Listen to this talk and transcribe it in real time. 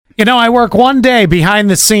I work one day behind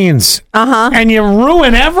the scenes. And you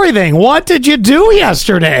ruin everything. What did you do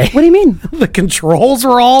yesterday? What do you mean? The controls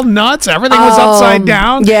were all nuts. Everything was upside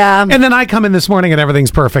down. Yeah. And then I come in this morning and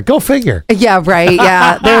everything's perfect. Go figure. Yeah, right.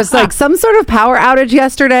 Yeah. There was like some sort of power outage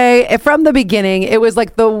yesterday. From the beginning, it was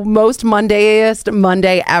like the most Mondayest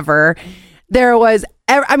Monday ever. There was,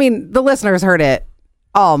 the listeners heard it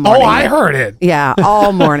all morning. Oh, I heard it. Yeah,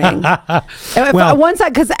 all morning. Well, once I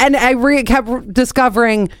kept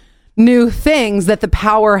discovering new things that the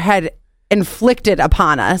power had inflicted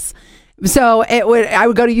upon us. So I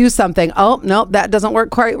would go to use something. Oh, no, that doesn't work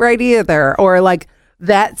quite right either. Or like,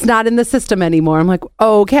 that's not in the system anymore. I'm like,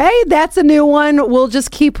 okay, that's a new one. We'll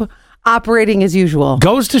just keep operating as usual.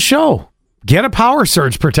 Goes to show. Get a power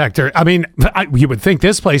surge protector. I mean, you would think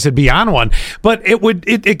this place would be on one, but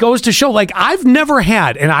it goes to show, like, I've never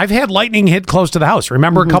had, and I've had lightning hit close to the house.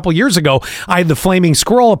 Remember a couple years ago, I had the flaming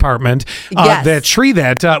squirrel apartment, Yes. that tree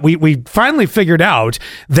that we finally figured out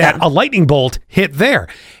that a lightning bolt hit there.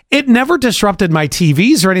 It never disrupted my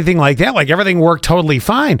TVs or anything like that. Like, everything worked totally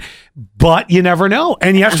fine, but you never know.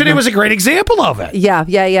 And yesterday was a great example of it. Yeah.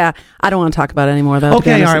 I don't want to talk about it anymore, though.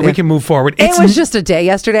 Okay, all right, we can move forward. It was just a day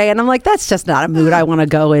yesterday, and I'm like, that's just not a mood I want to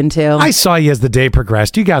go into. I saw you as the day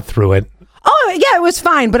progressed. You got through it. Oh, yeah, it was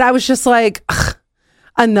fine, but I was just like, ugh,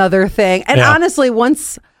 another thing. And honestly,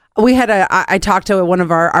 once we had I talked to one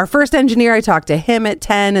of our first engineer, I talked to him at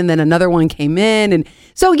 10, and then another one came in. And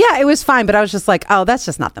so, yeah, it was fine, but I was just like, oh, that's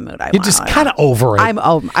just not the mood I want. You're just kind of over it.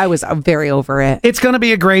 I was very over it. It's going to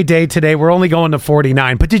be a great day today. We're only going to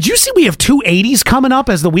 49. But did you see we have 280s coming up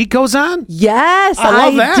as the week goes on? Yes, I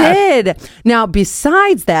love that. did. Now,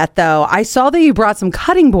 besides that, though, I saw that you brought some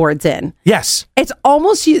cutting boards in. Yes. It's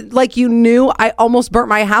almost like you knew I almost burnt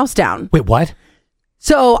my house down. Wait, what?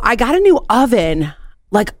 So I got a new oven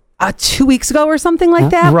like 2 weeks ago or something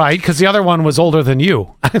like that. Right, because the other one was older than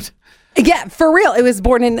you. Yeah, for real. It was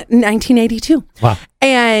born in 1982. Wow.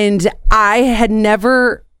 And I had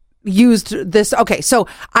never used this. Okay, so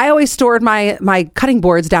I always stored my cutting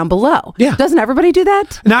boards down below. Yeah. Doesn't everybody do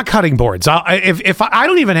that? Not cutting boards. If I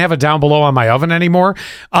don't even have it down below on my oven anymore.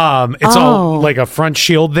 It's all like a front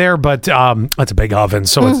shield there, but it's a big oven,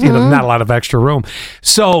 so it's not a lot of extra room.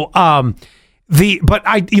 So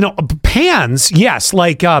pans, yes,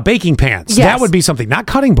 like baking pans. Yes. That would be something, not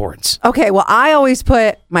cutting boards. Okay, well, I always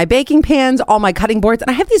put my baking pans, all my cutting boards, and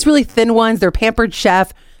I have these really thin ones. They're Pampered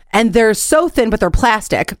Chef, and they're so thin, but they're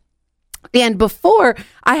plastic. And before,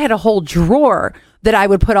 I had a whole drawer that I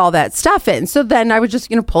would put all that stuff in. So then I would just,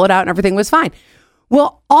 pull it out and everything was fine.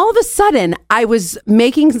 Well, all of a sudden, I was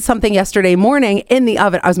making something yesterday morning in the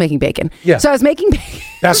oven. I was making bacon. Yeah. So I was making bacon.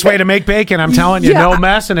 Best way to make bacon, I'm telling you, no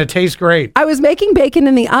mess, and it tastes great. I was making bacon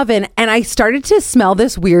in the oven, and I started to smell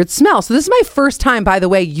this weird smell. So this is my first time, by the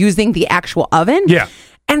way, using the actual oven. Yeah.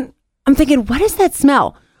 And I'm thinking, what is that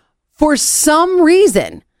smell? For some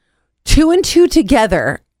reason, 2 and 2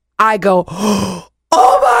 together, I go, oh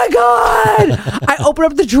my God. I open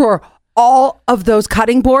up the drawer. All of those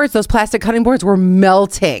cutting boards, those plastic cutting boards were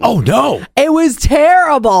melting. Oh, no. It was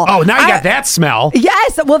terrible. Oh, now you got that smell.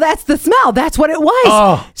 Yes. Well, that's the smell. That's what it was.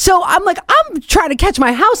 Oh. So I'm like, I'm trying to catch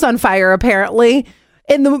my house on fire, apparently,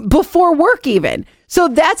 before work even. So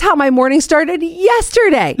that's how my morning started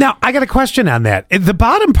yesterday. Now, I got a question on that. The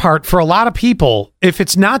bottom part, for a lot of people, if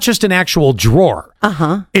it's not just an actual drawer,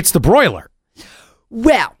 it's the broiler.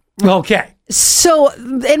 Well. Okay. So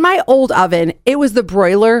in my old oven, it was the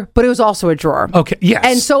broiler, but it was also a drawer. Okay.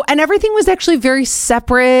 Yes. And everything was actually very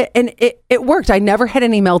separate, and it worked. I never had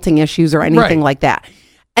any melting issues or anything like that.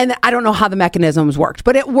 And I don't know how the mechanisms worked,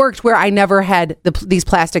 but it worked where I never had these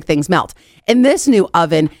plastic things melt. In this new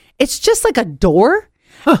oven, it's just like a door,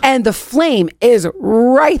 and the flame is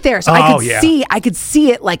right there. So I could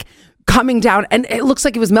see it like coming down, and it looks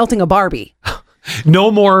like it was melting a Barbie. No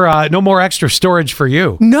more extra storage for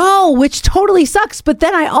you. No, which totally sucks. But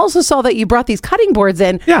then I also saw that you brought these cutting boards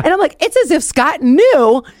in. Yeah. And I'm like, it's as if Scott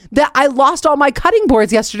knew that I lost all my cutting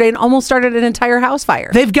boards yesterday and almost started an entire house fire.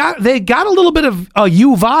 They got a little bit of a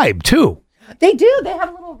U vibe too. They do. They have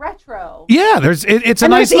a little retro. Yeah, it's a and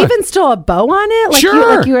nice there's look. even still a bow on it. Like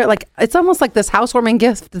Sure. You were like, it's almost like this housewarming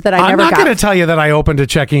gift that I never got. I'm not going to tell you that I opened a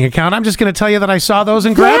checking account. I'm just going to tell you that I saw those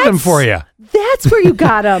and grabbed them for you. That's where you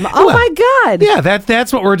got them. Oh Well, my God. Yeah,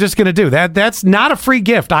 that's what we're just going to do. That's not a free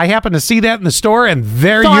gift. I happened to see that in the store, and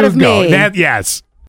there Thought you of go. me. Yes.